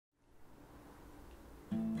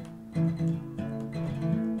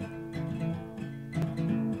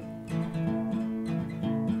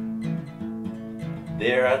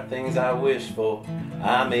There are things I wish for,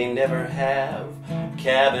 I may never have.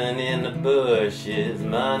 Cabin in the bushes,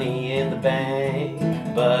 money in the bank,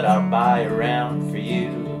 but I'll buy around for you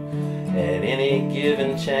at any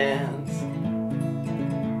given chance.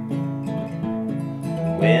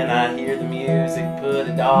 When I hear the music, put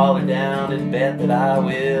 $1 down and bet that I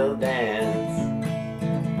will dance.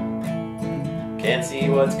 Can't see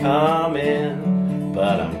what's coming,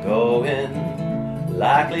 but I'm going.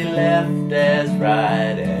 Likely left as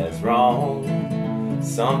right as wrong.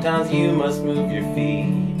 Sometimes you must move your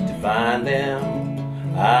feet to find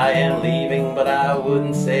them. I am leaving, but I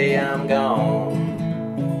wouldn't say I'm gone.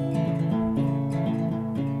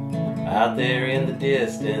 Out there in the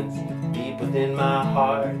distance, deep within my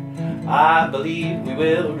heart, I believe we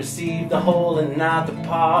will receive the whole and not the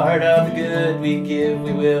part. Of the good we give,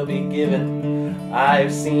 we will be given. I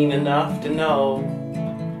have seen enough to know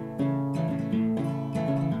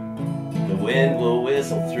the wind will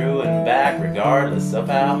whistle through and back regardless of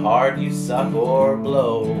how hard you suck or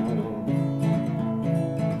blow.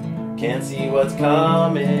 Can't see what's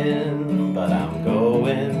coming, but I'm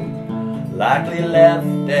going. Likely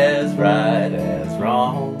left as right as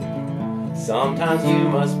wrong. Sometimes you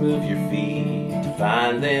must move your feet to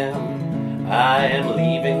find them. I am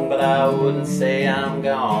leaving, but I wouldn't say I'm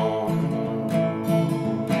gone.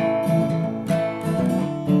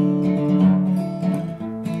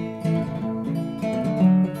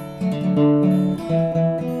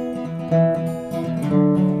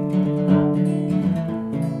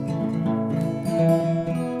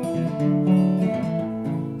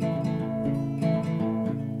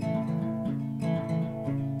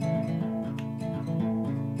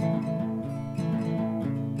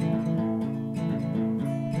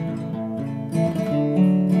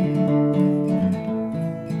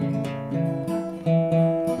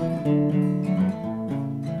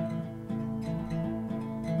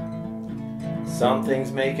 Some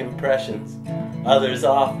things make impressions, others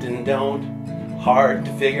often don't. Hard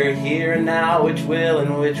to figure here and now which will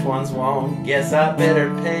and which ones won't. Guess I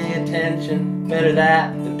better pay attention, better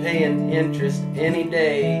that than paying interest any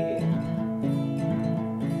day.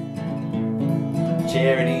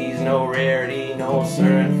 Charity's no rarity, no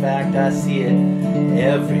sir, in fact I see it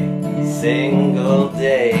every single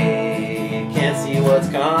day. Can't see what's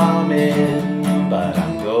coming, but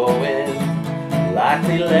I'm going.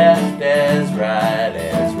 Likely left as right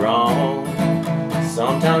as wrong.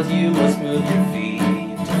 Sometimes you must move your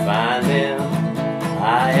feet to find them.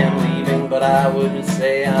 I am leaving, but I wouldn't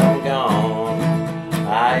say I'm gone.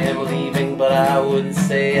 I am leaving, but I wouldn't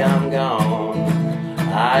say I'm gone.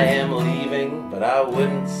 I am leaving, but I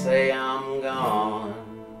wouldn't say I'm